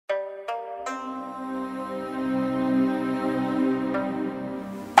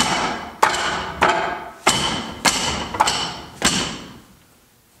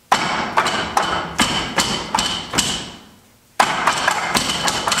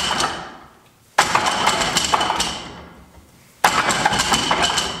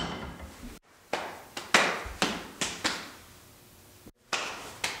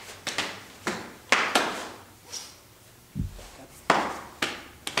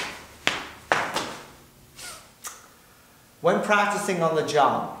When practicing on the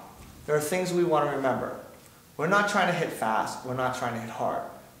job, there are things we want to remember. We're not trying to hit fast, we're not trying to hit hard.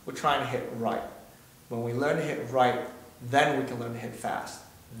 We're trying to hit right. When we learn to hit right, then we can learn to hit fast.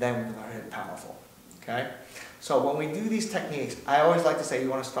 Then we can learn to hit powerful. Okay? So when we do these techniques, I always like to say you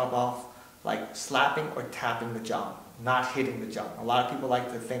want to start off like slapping or tapping the jaw, not hitting the jaw. A lot of people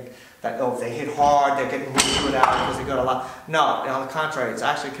like to think that, oh, if they hit hard, they're getting really good out because they got a lot. No, on the contrary, it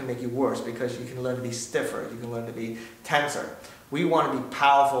actually can make you worse because you can learn to be stiffer, you can learn to be tenser. We want to be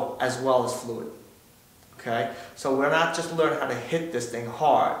powerful as well as fluid. Okay? So we're not just learning how to hit this thing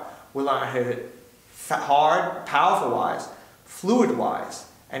hard, we learn how to hit it hard, powerful-wise, fluid-wise,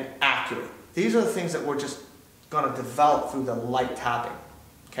 and accurate. These are the things that we're just going to develop through the light tapping.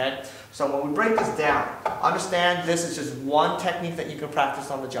 Okay? So when we break this down, understand this is just one technique that you can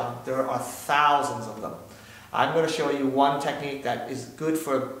practice on the job. There are thousands of them. I'm going to show you one technique that is good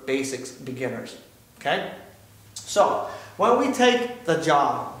for basics beginners. Okay? So when we take the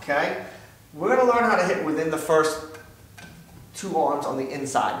job, okay, we're going to learn how to hit within the first two arms on the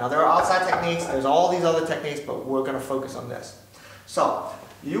inside. Now there are outside techniques, there's all these other techniques, but we're going to focus on this. So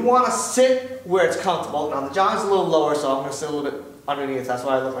you want to sit where it's comfortable. Now the jaw is a little lower, so I'm going to sit a little bit underneath. That's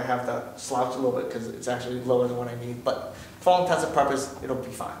why I look like I have to slouch a little bit because it's actually lower than what I need. But for all intents and purposes, it'll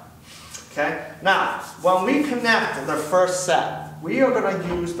be fine. Okay? Now, when we connect the first set, we are going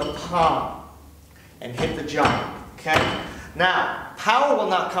to use the palm and hit the jaw. Okay? Now, power will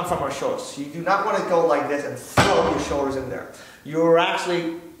not come from our shoulders. So you do not want to go like this and throw your shoulders in there. You're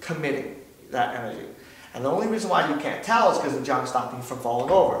actually committing that energy. And the only reason why you can't tell is because the jaw is stopping you from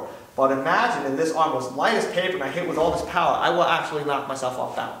falling over. But imagine if this arm was light as paper and I hit with all this power, I will actually knock myself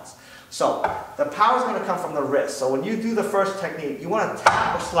off balance. So the power is going to come from the wrist. So when you do the first technique, you want to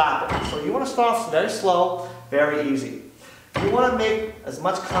tap or slap it. So you want to start off very slow, very easy. You want to make as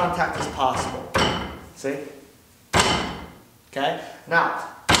much contact as possible. See? Okay? Now,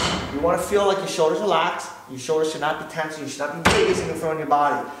 you want to feel like your shoulders relax. Your shoulders should not be tense. You should not be raising and throwing your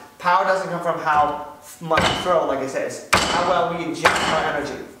body. Power doesn't come from how much you throw, like I said. It's how well we inject our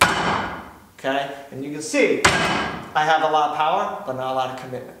energy. Okay? And you can see, I have a lot of power, but not a lot of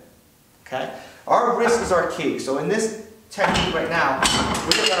commitment. Okay? Our wrist is our key. So in this technique right now,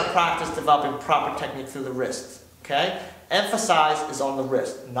 we're going to practice developing proper technique through the wrist. Okay? Emphasis is on the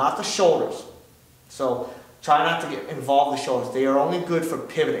wrist, not the shoulders. So try not to get involved in the shoulders. They are only good for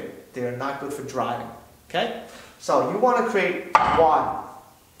pivoting. They are not good for driving. Okay? So you want to create one.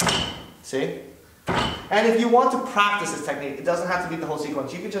 See? And if you want to practice this technique, it doesn't have to be the whole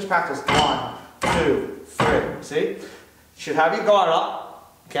sequence. You can just practice 1, 2, 3. See? You should have your guard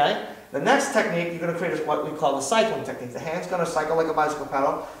up. Okay? The next technique you're going to create is what we call the cycling technique. The hand's going to cycle like a bicycle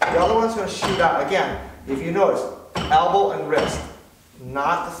pedal. The other one's going to shoot out. Again, if you notice, elbow and wrist.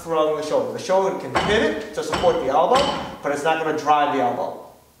 Not the throwing the shoulder. The shoulder can pivot to support the elbow, but it's not going to drive the elbow.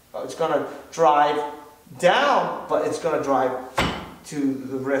 It's going to drive down, but it's going to drive to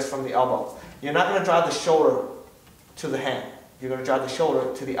the wrist from the elbow. You're not going to drive the shoulder to the hand. You're going to drive the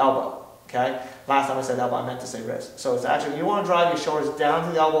shoulder to the elbow. Okay? Last time I said elbow, I meant to say wrist. So it's actually, you want to drive your shoulders down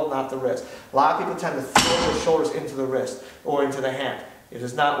to the elbow, not the wrist. A lot of people tend to throw their shoulders into the wrist or into the hand. It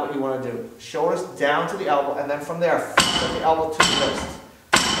is not what you want to do. Shoulders down to the elbow, and then from there, from the elbow to the wrist.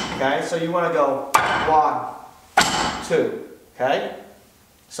 Okay? So you want to go 1, 2. Okay?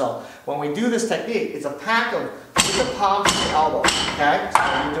 So when we do this technique, it's a pack of with the palm to the elbow. Okay?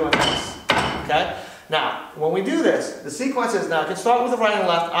 So you're doing this. Okay? Now, when we do this, the sequence is, now I can start with the right and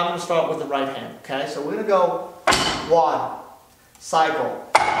left. I'm going to start with the right hand. Okay? So we're going to go 1, cycle,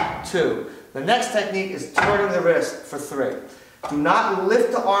 2. The next technique is turning the wrist for 3. Do not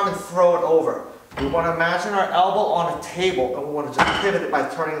lift the arm and throw it over. We want to imagine our elbow on a table, and we want to just pivot it by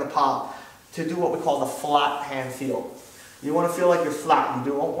turning the palm to do what we call the flat hand feel. You want to feel like you're flat.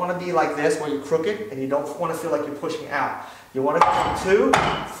 You don't want to be like this where you're crooked, and you don't want to feel like you're pushing out. You want to go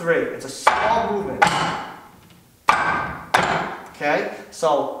 2, 3. It's a small movement. Okay?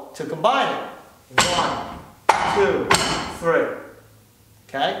 So to combine it, 1, 2, 3.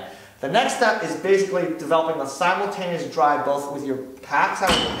 Okay? The next step is basically developing a simultaneous drive both with your packs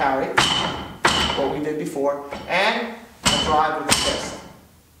out of the parry, what we did before, and a drive with the fist.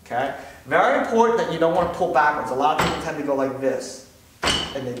 Okay? Very important that you don't want to pull backwards. A lot of people tend to go like this,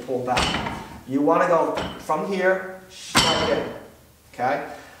 and they pull back. You want to go from here, straight in. Okay?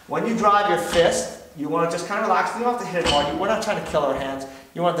 When you drive your fist, you want to just kind of relax. You don't have to hit it hard. We're not trying to kill our hands.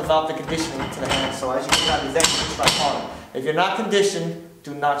 You want to develop the conditioning to the hands. So as you get out, then you can strike hard. If you're not conditioned,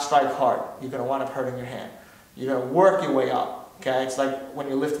 do not strike hard. You're going to wind up hurting your hand. You're going to work your way up. Okay? It's like when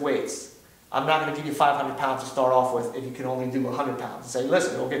you lift weights. I'm not going to give you 500 pounds to start off with if you can only do 100 pounds. And say,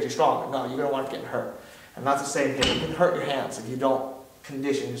 listen, it'll get you stronger. No, you're going to wind up getting hurt. And not to say hit, it can hurt your hands if you don't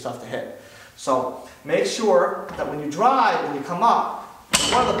condition yourself to hit. So make sure that when you drive, when you come up,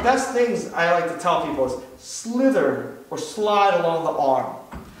 one of the best things I like to tell people is slither or slide along the arm.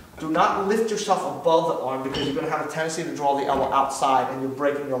 Do not lift yourself above the arm because you're going to have a tendency to draw the elbow outside and you're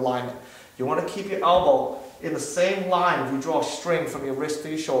breaking your alignment. You want to keep your elbow in the same line. If you draw a string from your wrist to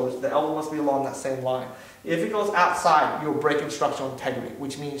your shoulders, the elbow must be along that same line. If it goes outside, you're breaking structural integrity,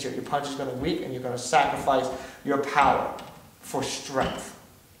 which means your punch is going to weak and you're going to sacrifice your power for strength.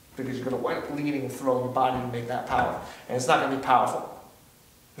 Because you're going to wind up leading and throwing your body to make that power. And it's not going to be powerful.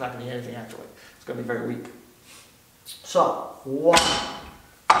 It's not going to be anything actually. It's going to be very weak. So, 1,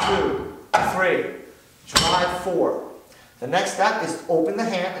 2, 3, drive 4. The next step is open the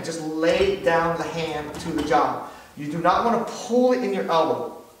hand and just lay down the hand to the job. You do not want to pull it in your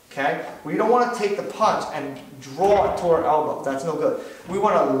elbow, okay? We don't want to take the punch and draw it to our elbow. That's no good. We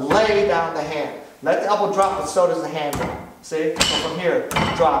want to lay down the hand. Let the elbow drop, but so does the hand drop. See? So from here,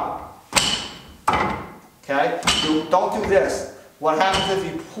 drop. Okay? Don't do this. What happens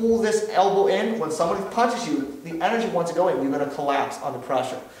if you pull this elbow in, when somebody punches you, the energy wants to go in, you're going to collapse under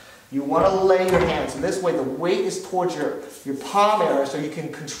pressure. You want to lay your hands. So this way the weight is towards your palm area so you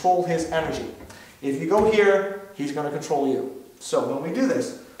can control his energy. If you go here, he's going to control you. So when we do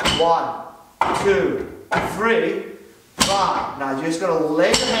this, 1, 2, 3, 5. Now you're just going to lay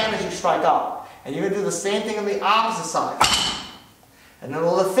your hand as you strike up. And you're going to do the same thing on the opposite side. And then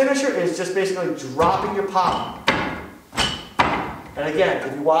the finisher is just basically dropping your palm. And again,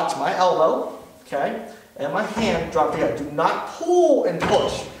 if you watch my elbow, okay, and my hand drop together, do not pull and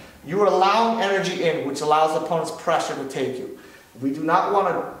push. You are allowing energy in, which allows the opponent's pressure to take you. We do not want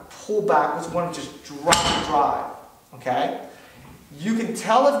to pull back, we want to just drop and drive, okay? You can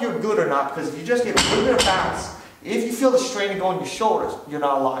tell if you're good or not, because if you just get a little bit of bounce, if you feel the strain go in your shoulders, you're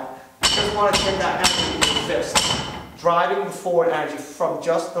not alive. You just want to get that energy in your fist, driving the forward energy from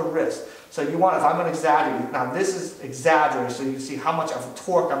just the wrist. So you want, if I'm going to exaggerate, now this is exaggerated so you can see how much of a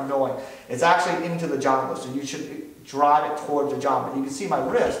torque I'm going. It's actually into the jumbo, so you should drive it towards the jumbo. You can see my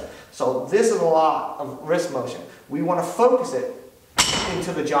wrist, so this is a lot of wrist motion. We want to focus it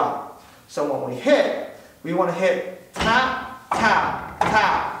into the jump. So when we hit, we want to hit tap, tap,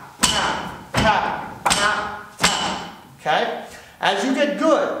 tap, tap, tap, tap, tap. Okay? As you get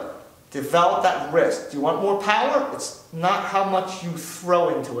good, develop that wrist. Do you want more power? It's not how much you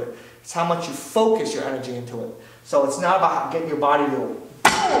throw into it. It's how much you focus your energy into it. So it's not about getting your body to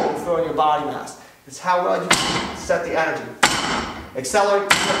boom, throwing your body mass. It's how well you set the energy. Accelerate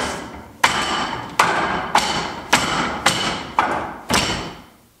the wrist.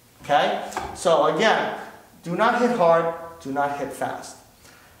 Okay? So again, do not hit hard, do not hit fast.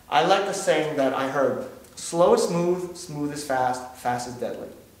 I like the saying that I heard, slow is smooth, smooth is fast, fast is deadly.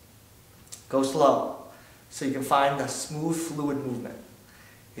 Go slow, so you can find a smooth, fluid movement.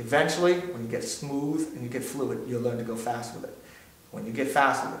 Eventually, when you get smooth and you get fluid, you'll learn to go fast with it. When you get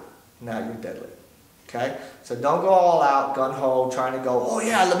fast with it, now you're deadly. Okay? So don't go all out, gung-ho, trying to go, oh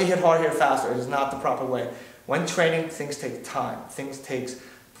yeah, let me hit hard here faster. It is not the proper way. When training, things take time. Things takes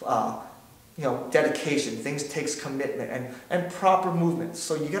dedication. Things takes commitment and proper movement.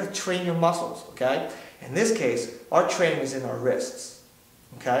 So you got to train your muscles. Okay? In this case, our training is in our wrists.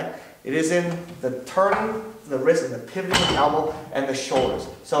 Okay? It is in the turning the wrist and the pivoting of the elbow and the shoulders.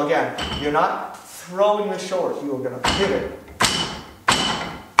 So again, you're not throwing the shoulders. You are going to pivot.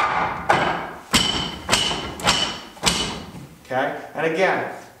 Okay? And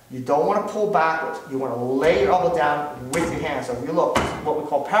again, you don't want to pull backwards. You want to lay your elbow down with your hands. So if you look, this is what we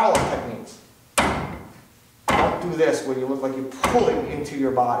call parallel techniques. Don't do this where you look like you're pulling into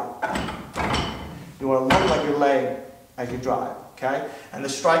your body. You want to look like you're laying as you drive. Okay? And the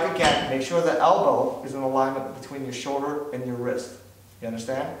strike again, make sure the elbow is in alignment between your shoulder and your wrist. You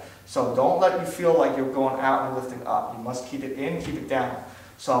understand? So don't let you feel like you're going out and lifting up. You must keep it in, keep it down.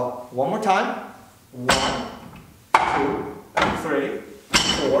 So one more time. 1, 2, 3,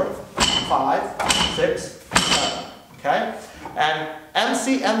 4, 5, 6, 7. Okay? And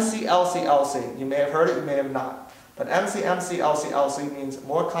MC, MC, LC, LC. You may have heard it, you may have not. But MC, MC, LC, LC means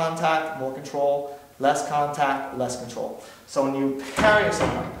more contact, more control. Less contact, less control. So when you parry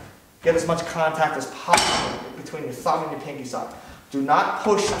someone, get as much contact as possible between your thumb and your pinky side. Do not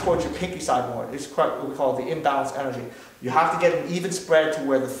push towards your pinky side more. It's what we call the imbalanced energy. You have to get an even spread to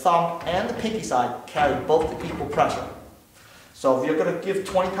where the thumb and the pinky side carry both the equal pressure. So if you're going to give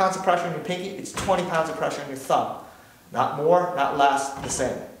 20 pounds of pressure on your pinky, it's 20 pounds of pressure on your thumb. Not more, not less, the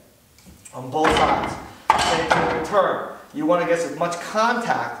same. On both sides. Same thing in return. You want to get as much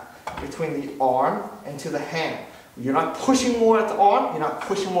contact between the arm and to the hand. You're not pushing more at the arm, you're not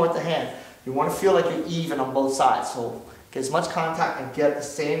pushing more at the hand. You want to feel like you're even on both sides. So get as much contact and get the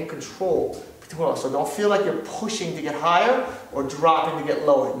same control. So don't feel like you're pushing to get higher or dropping to get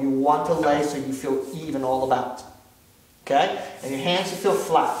lower. You want to lay so you feel even all about. Okay? And your hands should feel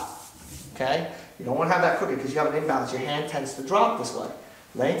flat. Okay? You don't want to have that crooked because you have an imbalance. Your hand tends to drop this way.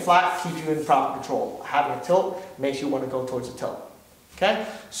 Laying flat keeps you in proper control. Having a tilt makes you want to go towards the tilt. Okay?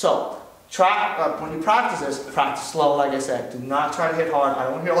 So, when you practice this, practice slow, like I said. Do not try to hit hard. I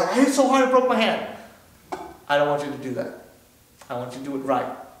don't want to hear like, I hit so hard I broke my hand. I don't want you to do that. I want you to do it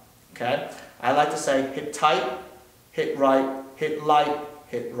right. Okay? I like to say hit tight, hit right, hit light,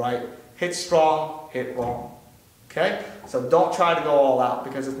 hit right, hit strong, hit wrong. Okay? So don't try to go all out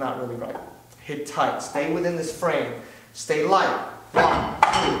because it's not really right. Hit tight. Stay within this frame. Stay light. 1,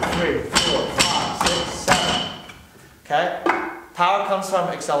 2, 3, 4, 5, 6, 7. Okay? Power comes from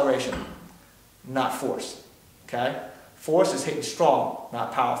acceleration, not force. Okay? Force is hitting strong,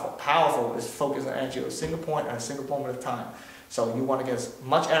 not powerful. Powerful is focusing on energy at a single point and a single moment of time. So you want to get as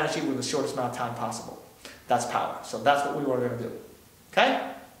much energy with the shortest amount of time possible. That's power. So that's what we were going to do.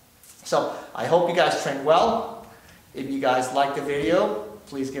 Okay? So I hope you guys trained well. If you guys liked the video,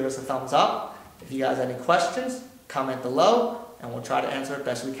 please give us a thumbs up. If you guys have any questions, comment below, and we'll try to answer it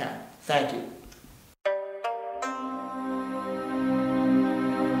best we can. Thank you.